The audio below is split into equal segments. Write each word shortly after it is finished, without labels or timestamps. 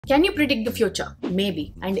Can you predict the future?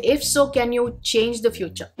 Maybe. And if so, can you change the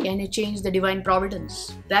future? Can you change the divine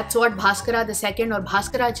providence? That's what Bhaskara II or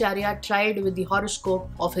Bhaskaracharya tried with the horoscope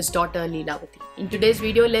of his daughter Lilavati. In today's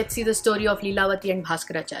video, let's see the story of Lilavati and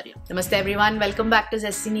Bhaskaracharya. Namaste everyone, welcome back to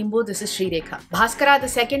Zesty Nimbu. This is Sri Rekha. Bhaskara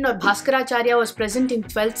II or Bhaskaracharya was present in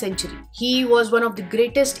 12th century. He was one of the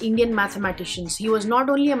greatest Indian mathematicians. He was not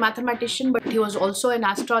only a mathematician, but he was also an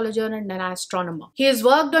astrologer and an astronomer. He has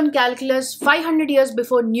worked on calculus 500 years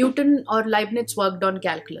before Newton or Leibniz worked on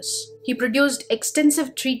calculus. He produced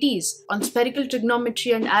extensive treatises on spherical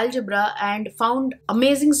trigonometry and algebra and found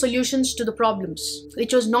amazing solutions to the problems,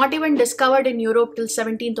 which was not even discovered in Europe till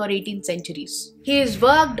 17th or 18th centuries. He has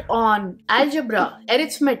worked on algebra,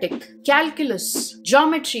 arithmetic, calculus,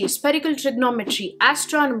 geometry, spherical trigonometry,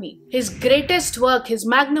 astronomy. His greatest work, his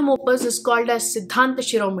magnum opus, is called as Siddhanta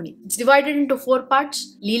Shiromani. It's divided into 4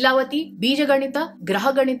 parts: Lilavati, Bijaganita,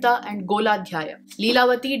 Grahaganita and Goladhyaya.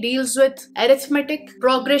 Lilavati deals with arithmetic,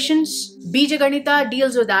 progressions. Bijaganita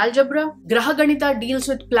deals with algebra, Grahaganita deals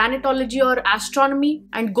with planetology or astronomy,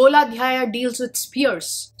 and Goladhyaya deals with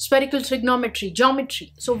spheres, spherical trigonometry,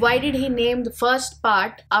 geometry. So why did he name the first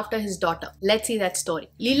part after his daughter? Let's see that story.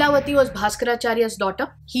 Lilavati was Bhaskaracharya's daughter.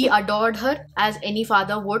 He adored her as any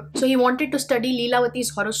father would. So he wanted to study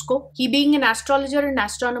Lilavati's horoscope. He, being an astrologer and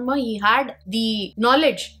astronomer, he had the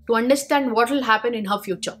knowledge to understand what will happen in her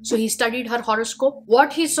future. So he studied her horoscope.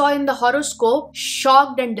 What he saw in the horoscope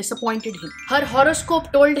shocked and disappointed him. Her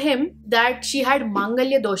horoscope told him that she had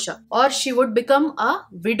Mangalya dosha, or she would become a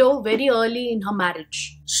widow very early in her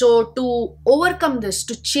marriage. So to overcome this,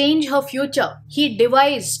 to change her future, he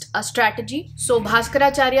devised a strategy. So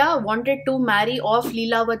Bhaskaracharya wanted to marry off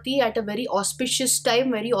Lilavati at a very auspicious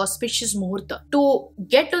time, very auspicious muhurta. To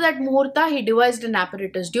get to that muhurta, he devised an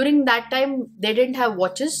apparatus. During that time, they didn't have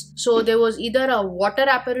watches. So there was either a water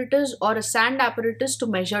apparatus or a sand apparatus to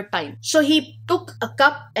measure time. So he took a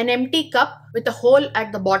cup, an empty cup with a hole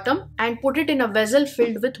at the bottom, and put it in a vessel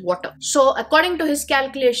filled with water. So according to his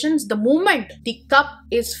calculations, the moment the cup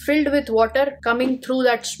is filled with water coming through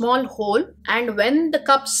that small hole, and when the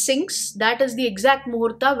cup sinks, that is the exact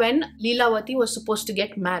muhurta when Lilavati was supposed to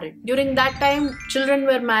get married. During that time, children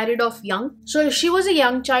were married off young. So she was a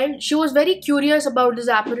young child. She was very curious about this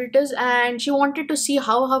apparatus and she wanted to see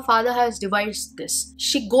how her father has devised this.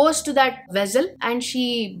 She goes to that vessel and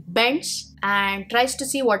she bends and tries to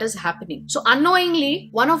see what is happening. So unknowingly,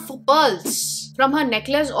 one of the pearls from her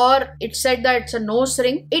necklace, or it said that it's a nose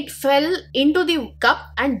ring, it fell into the cup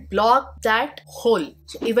and blocked that hole.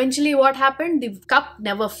 So eventually what happened? The cup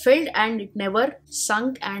never filled and it never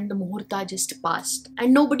sunk, and the muhurta just passed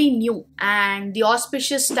and nobody knew. And the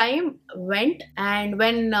auspicious time went, and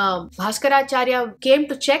when Bhaskaracharya came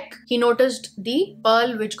to check, he noticed the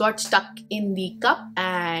pearl which got stuck in the cup,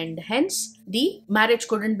 and hence the marriage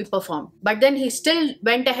couldn't be performed. But then he still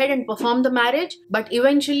went ahead and performed the marriage, but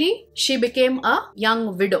eventually she became a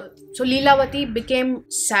young widow. So Lilavati became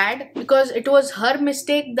sad because it was her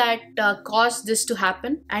mistake that caused this to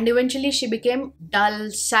happen, and eventually she became dull,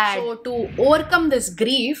 sad. So to overcome this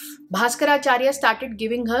grief, Bhaskaracharya started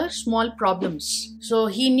giving her small problems. So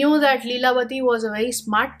he knew that Lilavati was a very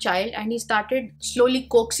smart child and he started slowly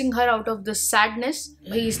coaxing her out of this sadness.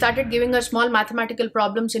 He started giving her small mathematical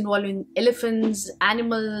problems involving elephants,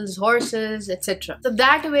 animals, horses, etc. So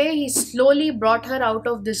that way he slowly brought her out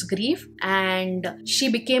of this grief and she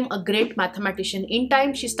became a great mathematician. In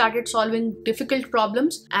time, she started solving difficult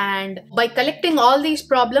problems, and by collecting all these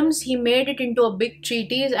problems, he made it into a big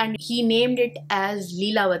treatise and he named it as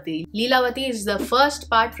Lilavati. Lilavati is the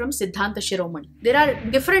first part from Siddhanta Shiromani. There are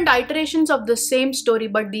different iterations of the same story,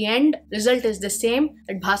 but the end result is the same,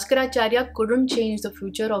 that Bhaskaracharya couldn't change the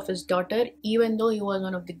future of his daughter even though he was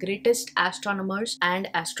one of the greatest astronomers and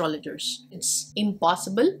astrologers. It's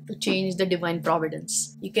impossible to change the divine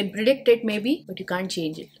providence. You can predict it maybe, but you can't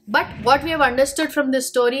change it. But what we have understood from this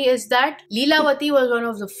story is that Lilavati was one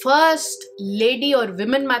of the first lady or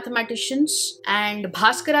women mathematicians, and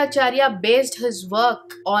Bhaskaracharya based his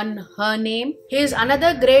work on her name. His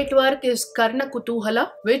another great work is Karna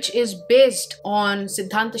Kutuhala, which is based on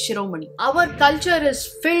Siddhanta Shiromani. Our culture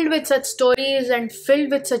is filled with such stories and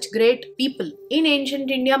filled with such great people. In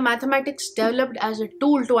ancient India, mathematics developed as a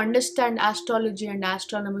tool to understand astrology and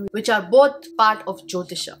astronomy, which are both part of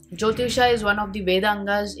Jyotisha. Jyotisha is one of the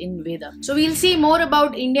Vedangas in Veda. So we'll see more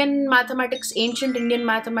about Indian mathematics, ancient Indian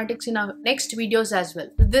mathematics in our next videos as well.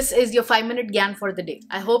 This is your 5-minute Gyan for the day.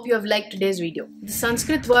 I hope you have liked today's video. The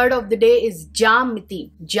Sanskrit word of the day is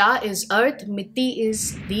Jamiti. Ja is earth, Miti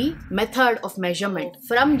is the method of measurement.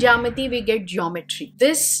 From Jamiti we get geometry.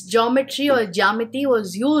 This geometry or Jamiti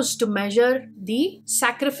was used to measure the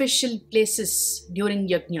sacrificial places during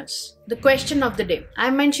yajnas. The question of the day.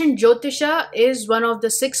 I mentioned Jyotisha is one of the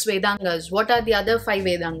 6 Vedangas. What are the other 5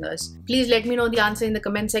 Vedangas? Please let me know the answer in the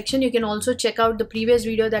comment section. You can also check out the previous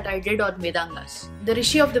video that I did on Vedangas. The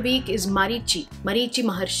Rishi of the week is Marichi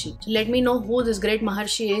Maharshi. Let me know who this great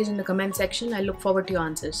Maharshi is in the comment section. I look forward to your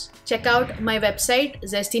answers. Check out my website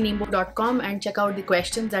zestynimbo.com and check out the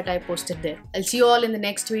questions that I posted there. I'll see you all in the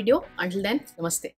next video. Until then, namaste.